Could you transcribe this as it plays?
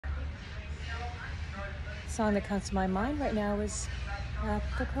song that comes to my mind right now is at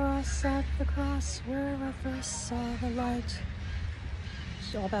the cross, where I first saw the light.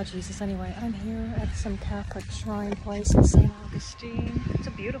 It's all about Jesus anyway. I'm here at some Catholic shrine place in St. Augustine. It's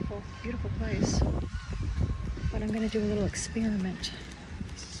a beautiful, beautiful place. But I'm going to do a little experiment.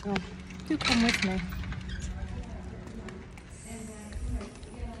 So do come with me.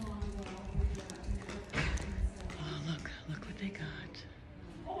 Oh, look what they got.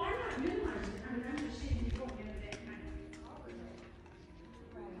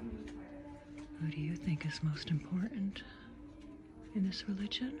 Who do you think is most important in this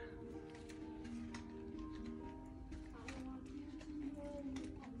religion?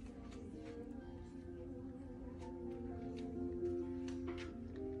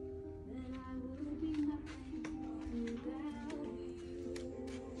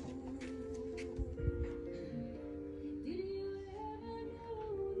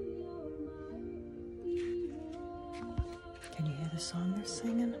 Can you hear the song they're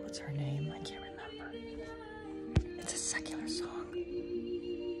singing? What's her name? I can't remember. It's a secular song.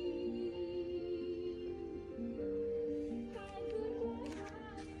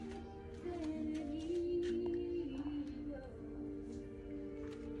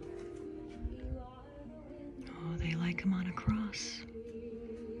 Oh, they like him on a cross.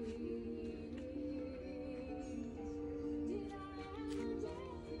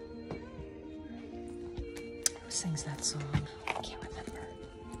 Who sings that song? I can't remember.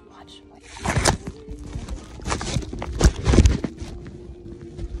 Watch. Wait.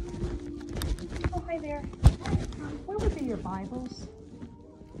 Oh, hi there. Where would be your Bibles?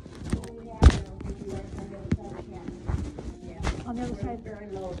 On the other side. Very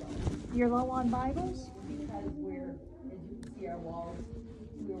low though. You're low on Bibles? Because we're, as you can see our walls,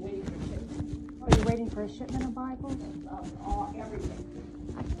 we're waiting for shipment Oh, you're waiting for a shipment of Bibles? of everything.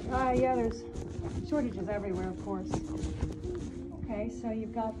 Yeah, there's shortages everywhere, of course. Okay, so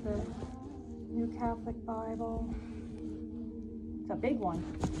you've got the New Catholic Bible. It's a big one.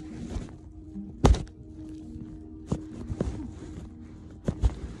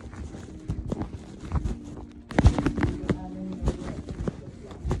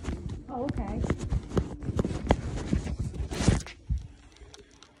 Oh, okay.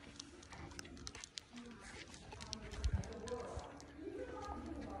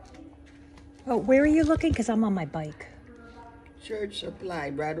 Oh, where are you looking? Because I'm on my bike. Church Supply,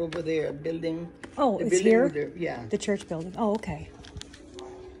 right over there, building. Oh, the it's building here? with yeah. The church building. Oh, okay. We're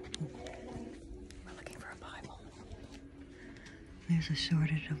looking for a Bible. There's a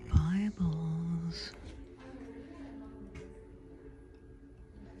shortage of Bibles.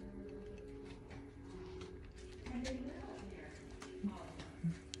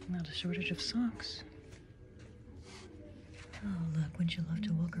 Not a shortage of socks. Oh, look, wouldn't you love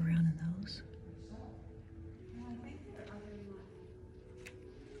to walk around in those?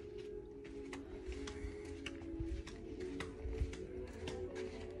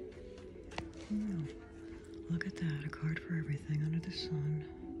 Oh, look at that, a card for everything under the sun.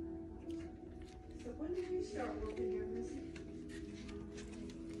 So when did you start working here, Missy?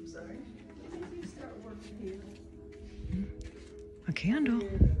 I'm sorry? When did you start working here? A candle.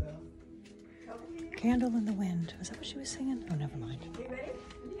 Years ago. Candle in the wind. Was that what she was singing? Oh, never mind. You ready?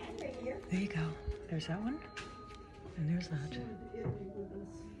 Right here. There you go. There's that one. And there's that.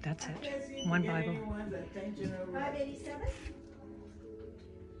 That's it. One Bible. 587?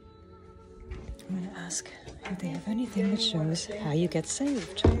 I'm going to ask if they have anything that shows how you get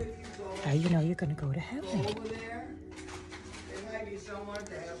saved. How you know you're going to go to heaven. Over there, there might be someone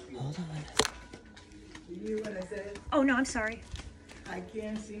to help you. Hold on. You hear what I said? Oh, no, I'm sorry. I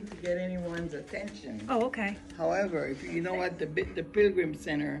can't seem to get anyone's attention. Oh, okay. However, if you know what the Pilgrim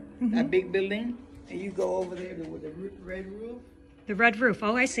Center, that big building, and you go over there with the red roof. The red roof.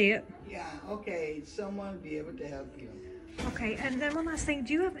 Oh, I see it. Yeah, okay, someone will be able to help you. Okay, and then one last thing.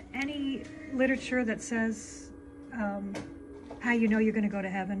 Do you have any literature that says how you know you're going to go to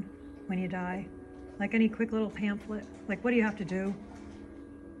heaven when you die? Like any quick little pamphlet? Like, what do you have to do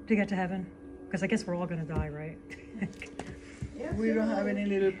to get to heaven? Because I guess we're all going to die, right? We don't have any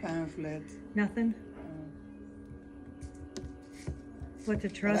little pamphlets. Nothing? What to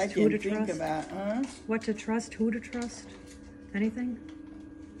But I trust, who can to think trust? about, What to trust, who to trust? Anything?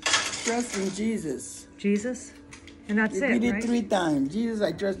 trust in Jesus. Jesus? And that's Repeat it, it right? 3 times. Jesus,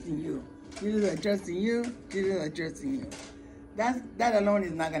 I trust in you. Jesus, I trust in you. Jesus, I trust in you. That alone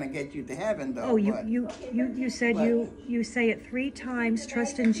is not going to get you to heaven, though. Oh, you but, said you say it 3 times,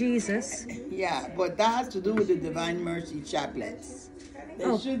 trust in Jesus. Yeah, but that has to do with the Divine Mercy chaplets. They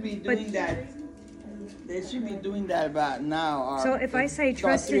Oh, should be but- doing that They should be doing that about now. Or So if I say it's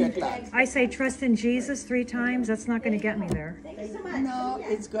trust 3 in, o'clock. I say trust in Jesus 3 times, that's not going to get me there. No,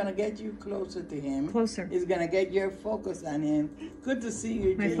 it's gonna get you closer to him. Closer. It's gonna get your focus on him. Good to see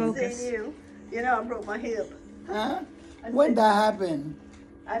you, My Jean. focus. Seeing you. You know, I broke my hip. Huh? When that happened?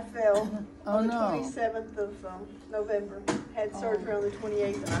 I fell Oh, on the no. 27th of November. Had surgery on the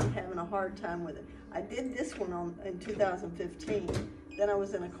 28th, and I'm having a hard time with it. I did this one in 2015. Then I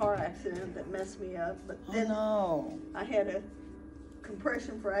was in a car accident that messed me up. But Oh then no. I had a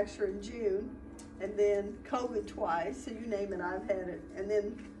compression fracture in June, and then COVID twice. So you name it, I've had it. And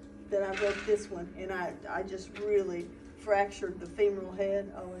then I broke this one, and I just really fractured the femoral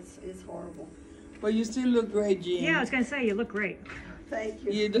head. Oh, it's horrible. But you still look great, Jean. Yeah, I was going to say, you look great. Thank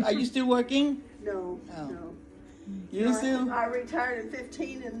you. Are you still working? No, Oh. no. You No, still? I retired at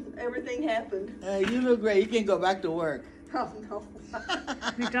 15 and everything happened. You look great. You can go back to work. Oh, no.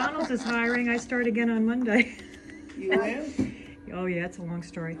 McDonald's is hiring. I start again on Monday. You will? Oh yeah, it's a long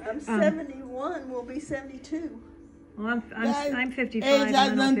story. I'm 71, we'll be 72. Well, I'm 55. Age and has I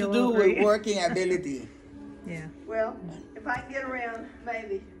don't nothing to feel do old, with right? working ability. Yeah. Well, if I can get around,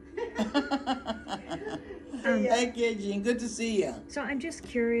 maybe. See ya. Thank you, Jean. Good to see you. So I'm just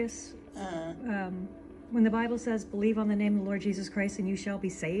curious. Uh, When the Bible says, "Believe on the name of the Lord Jesus Christ, and you shall be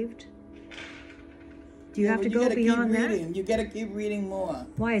saved," do you have to go gotta beyond keep that? reading. You gotta keep reading more.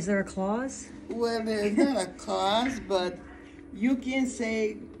 Why is there a clause? Well, there's not a cause, but you can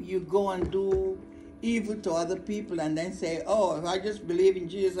say you go and do evil to other people and then say, oh, if I just believe in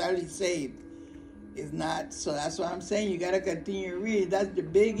Jesus, I'll be saved. It's not. So that's why I'm saying you got to continue reading. That's the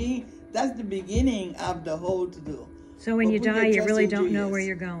biggie. That's the beginning of the whole to-do. So when But you put your die, you trust really in don't know Jesus. where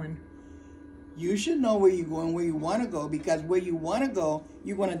you're going. You should know where you're going, where you want to go, because where you want to go,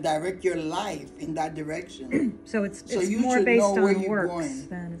 you want to direct your life in that direction. So it's So you more should based know where on you're works. going.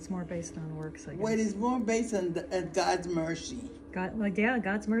 Then it's more based on works, I guess. Well, it's more based on God's mercy. God, like yeah,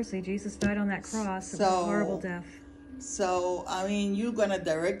 God's mercy. Jesus died on that cross. It was a So- horrible death. So, I mean, you're going to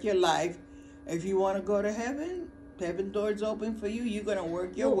direct your life. If you want to go to heaven doors open for you. You're going to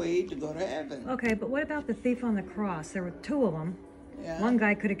work your way to go to heaven. Okay, but what about the thief on the cross? There were 2 of them. Yeah. One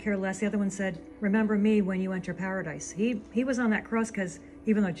guy could have cared less. The other one said, "Remember me when you enter paradise." He was on that cross because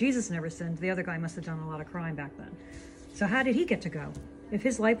even though Jesus never sinned, the other guy must have done a lot of crime back then. So how did he get to go? If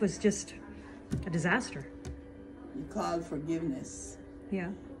his life was just a disaster. You call forgiveness. Yeah,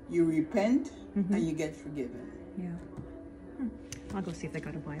 You repent and you get forgiven. yeah. I'll go see if they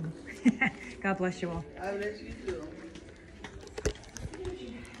got a Bible. God bless you all. I bless you too.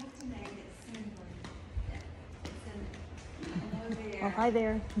 Oh, hi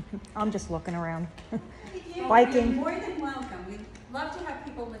there. I'm just looking around. You're Biking. more than welcome. We love to have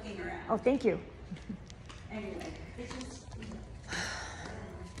people looking around. Oh, thank you. Anyway, it's just,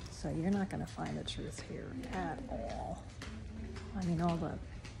 So you're not going to find the truth here at all. I mean, all the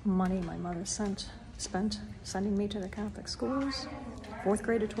money my mother spent sending me to the Catholic schools, 4th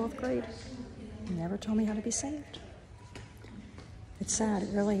grade to 12th grade, never told me how to be saved. It's sad, it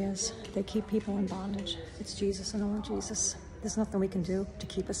really is. They keep people in bondage. It's Jesus and only Jesus. There's nothing we can do to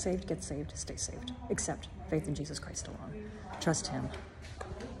keep us saved, get saved, stay saved, except faith in Jesus Christ alone. Trust Him.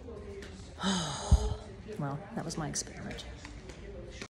 Well, that was my experiment.